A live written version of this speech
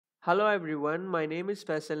Hello everyone, my name is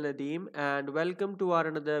Faisal Nadeem and welcome to our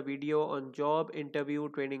another video on job interview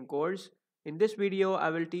training course. In this video,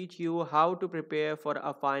 I will teach you how to prepare for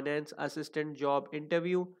a finance assistant job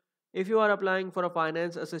interview. If you are applying for a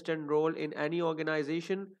finance assistant role in any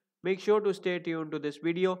organization, make sure to stay tuned to this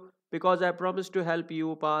video because I promise to help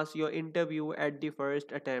you pass your interview at the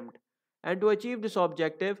first attempt. And to achieve this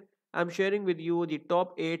objective, I'm sharing with you the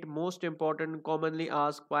top 8 most important commonly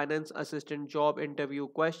asked finance assistant job interview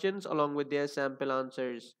questions along with their sample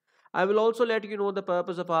answers. I will also let you know the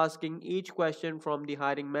purpose of asking each question from the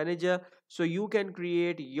hiring manager so you can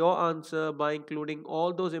create your answer by including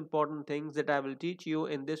all those important things that I will teach you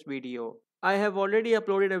in this video. I have already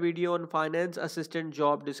uploaded a video on finance assistant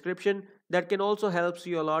job description that can also help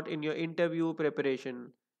you a lot in your interview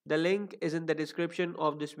preparation. The link is in the description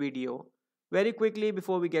of this video. Very quickly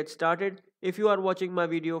before we get started, if you are watching my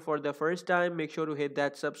video for the first time, make sure to hit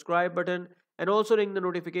that subscribe button and also ring the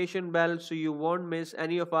notification bell so you won't miss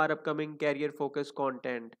any of our upcoming career focused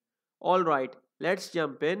content. Alright, let's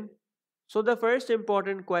jump in. So the first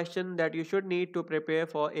important question that you should need to prepare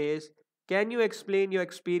for is, can you explain your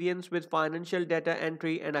experience with financial data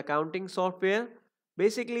entry and accounting software?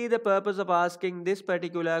 Basically, the purpose of asking this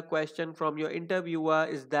particular question from your interviewer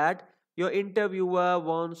is that your interviewer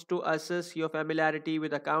wants to assess your familiarity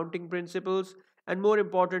with accounting principles and, more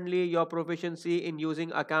importantly, your proficiency in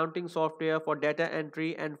using accounting software for data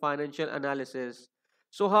entry and financial analysis.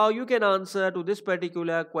 So, how you can answer to this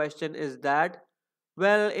particular question is that,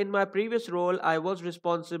 well, in my previous role, I was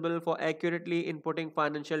responsible for accurately inputting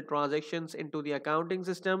financial transactions into the accounting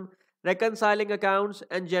system, reconciling accounts,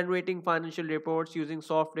 and generating financial reports using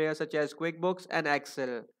software such as QuickBooks and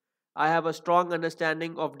Excel. I have a strong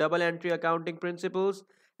understanding of double entry accounting principles,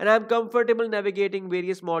 and I am comfortable navigating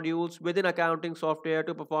various modules within accounting software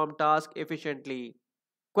to perform tasks efficiently.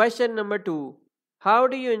 Question number 2. How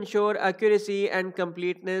do you ensure accuracy and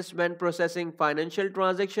completeness when processing financial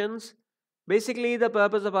transactions? Basically, the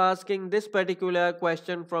purpose of asking this particular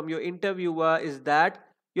question from your interviewer is that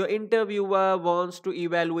your interviewer wants to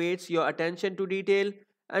evaluate your attention to detail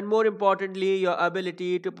and, more importantly, your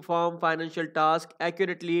ability to perform financial tasks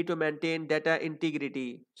accurately to maintain data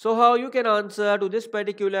integrity. So, how you can answer to this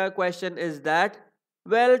particular question is that,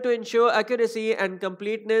 well, to ensure accuracy and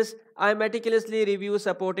completeness, I meticulously review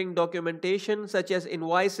supporting documentation such as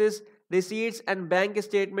invoices, receipts, and bank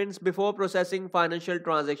statements before processing financial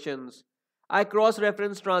transactions. I cross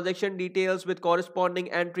reference transaction details with corresponding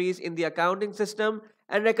entries in the accounting system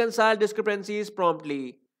and reconcile discrepancies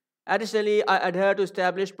promptly. Additionally, I adhere to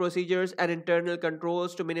established procedures and internal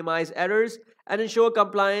controls to minimize errors and ensure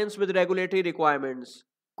compliance with regulatory requirements.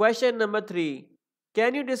 Question number 3.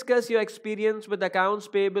 Can you discuss your experience with accounts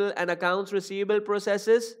payable and accounts receivable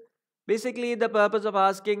processes? Basically, the purpose of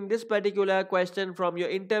asking this particular question from your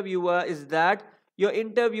interviewer is that your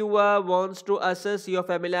interviewer wants to assess your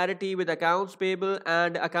familiarity with accounts payable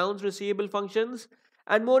and accounts receivable functions,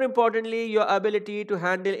 and, more importantly, your ability to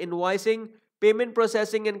handle invoicing, payment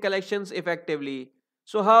processing, and collections effectively.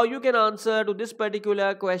 So, how you can answer to this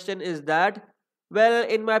particular question is that, well,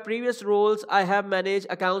 in my previous roles, I have managed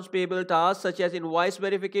accounts payable tasks such as invoice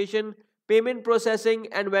verification, payment processing,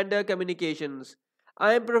 and vendor communications.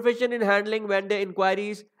 I am proficient in handling vendor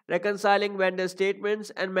inquiries, reconciling vendor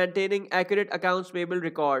statements, and maintaining accurate accounts payable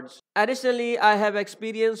records. Additionally, I have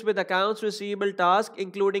experience with accounts receivable tasks,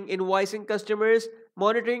 including invoicing customers,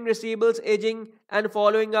 monitoring receivables aging, and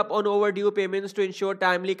following up on overdue payments to ensure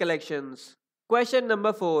timely collections. Question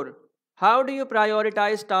number 4. How do you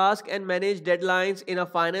prioritize tasks and manage deadlines in a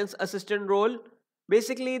finance assistant role?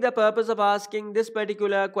 Basically, the purpose of asking this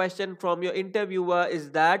particular question from your interviewer is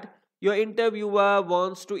that your interviewer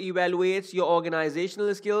wants to evaluate your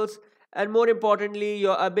organizational skills and, more importantly,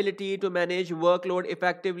 your ability to manage workload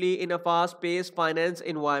effectively in a fast paced finance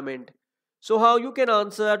environment. So, how you can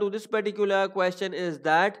answer to this particular question is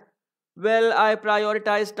that, well, I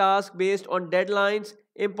prioritize tasks based on deadlines,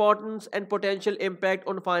 importance, and potential impact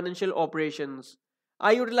on financial operations.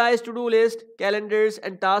 I utilize to do lists, calendars,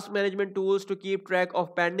 and task management tools to keep track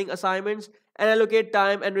of pending assignments and allocate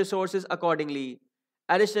time and resources accordingly.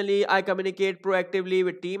 Additionally, I communicate proactively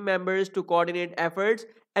with team members to coordinate efforts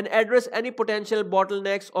and address any potential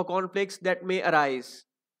bottlenecks or conflicts that may arise.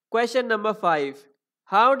 Question number 5.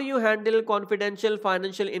 How do you handle confidential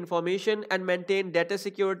financial information and maintain data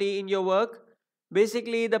security in your work?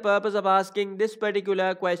 Basically, the purpose of asking this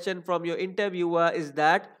particular question from your interviewer is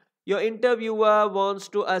that your interviewer wants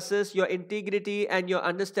to assess your integrity and your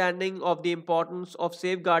understanding of the importance of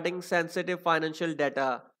safeguarding sensitive financial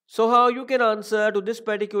data. So, how you can answer to this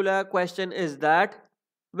particular question is that,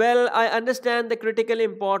 Well, I understand the critical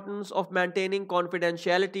importance of maintaining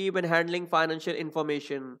confidentiality when handling financial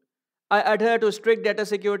information. I adhere to strict data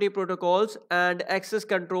security protocols and access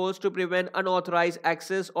controls to prevent unauthorized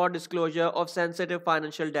access or disclosure of sensitive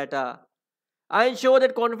financial data. I ensure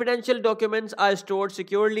that confidential documents are stored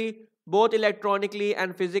securely, both electronically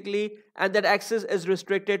and physically, and that access is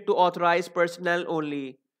restricted to authorized personnel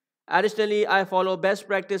only. Additionally, I follow best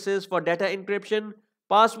practices for data encryption,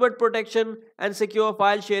 password protection, and secure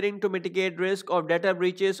file sharing to mitigate risk of data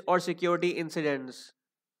breaches or security incidents.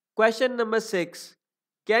 Question number 6.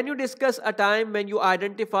 Can you discuss a time when you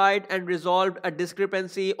identified and resolved a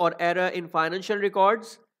discrepancy or error in financial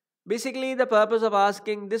records? Basically, the purpose of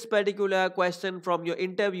asking this particular question from your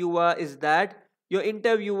interviewer is that your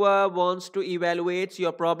interviewer wants to evaluate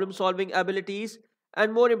your problem solving abilities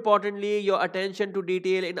and, more importantly, your attention to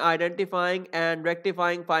detail in identifying and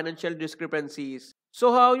rectifying financial discrepancies.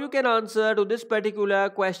 So, how you can answer to this particular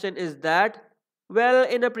question is that, well,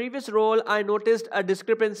 in a previous role, I noticed a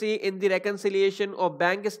discrepancy in the reconciliation of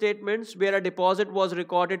bank statements where a deposit was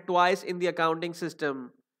recorded twice in the accounting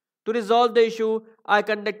system. To resolve the issue, I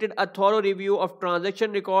conducted a thorough review of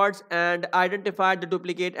transaction records and identified the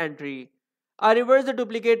duplicate entry. I reversed the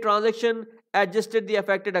duplicate transaction, adjusted the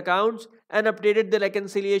affected accounts, and updated the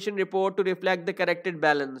reconciliation report to reflect the corrected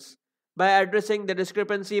balance. By addressing the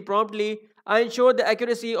discrepancy promptly, I ensured the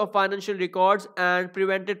accuracy of financial records and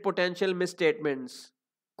prevented potential misstatements.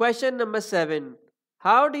 Question number 7.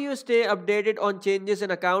 How do you stay updated on changes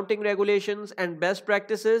in accounting regulations and best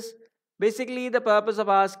practices? Basically, the purpose of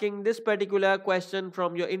asking this particular question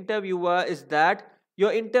from your interviewer is that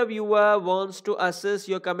your interviewer wants to assess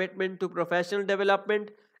your commitment to professional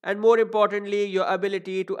development and, more importantly, your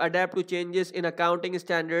ability to adapt to changes in accounting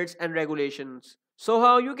standards and regulations. So,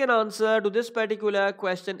 how you can answer to this particular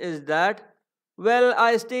question is that, well,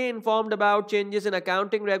 I stay informed about changes in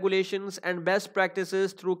accounting regulations and best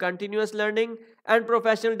practices through continuous learning and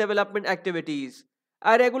professional development activities.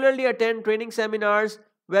 I regularly attend training seminars,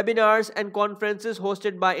 webinars, and conferences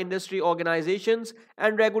hosted by industry organizations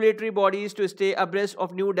and regulatory bodies to stay abreast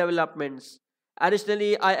of new developments.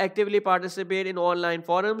 Additionally, I actively participate in online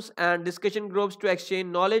forums and discussion groups to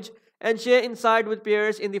exchange knowledge and share insight with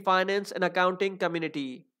peers in the finance and accounting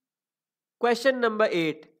community. Question number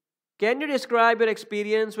 8. Can you describe your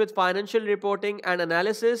experience with financial reporting and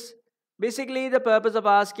analysis? Basically, the purpose of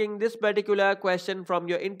asking this particular question from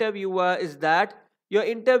your interviewer is that your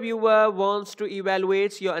interviewer wants to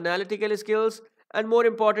evaluate your analytical skills and, more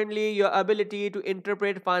importantly, your ability to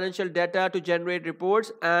interpret financial data to generate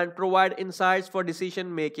reports and provide insights for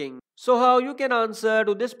decision making. So, how you can answer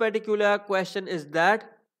to this particular question is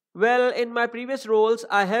that, well, in my previous roles,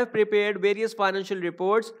 I have prepared various financial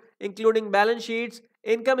reports, including balance sheets,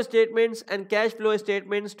 income statements, and cash flow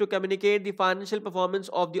statements to communicate the financial performance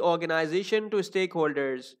of the organization to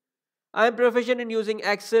stakeholders. I am proficient in using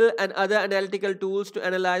Excel and other analytical tools to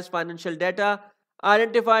analyze financial data,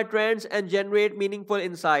 identify trends, and generate meaningful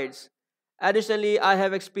insights. Additionally, I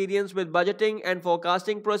have experience with budgeting and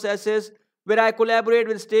forecasting processes where I collaborate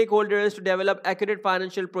with stakeholders to develop accurate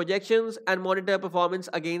financial projections and monitor performance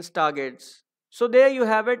against targets. So, there you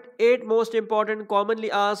have it, 8 most important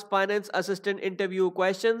commonly asked finance assistant interview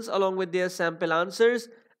questions along with their sample answers.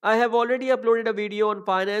 I have already uploaded a video on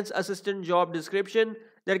finance assistant job description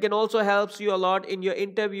that can also help you a lot in your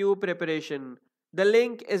interview preparation. The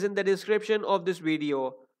link is in the description of this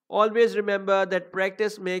video. Always remember that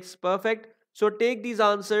practice makes perfect, so take these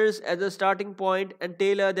answers as a starting point and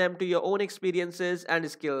tailor them to your own experiences and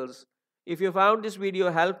skills. If you found this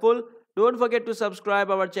video helpful, don't forget to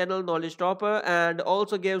subscribe our channel Knowledge Topper and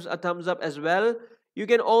also gives a thumbs up as well. You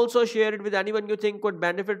can also share it with anyone you think could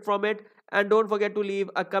benefit from it, and don't forget to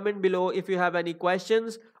leave a comment below if you have any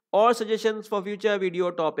questions or suggestions for future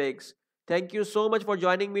video topics. Thank you so much for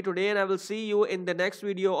joining me today, and I will see you in the next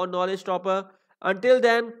video on Knowledge Topper. Until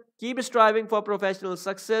then, keep striving for professional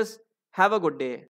success. Have a good day.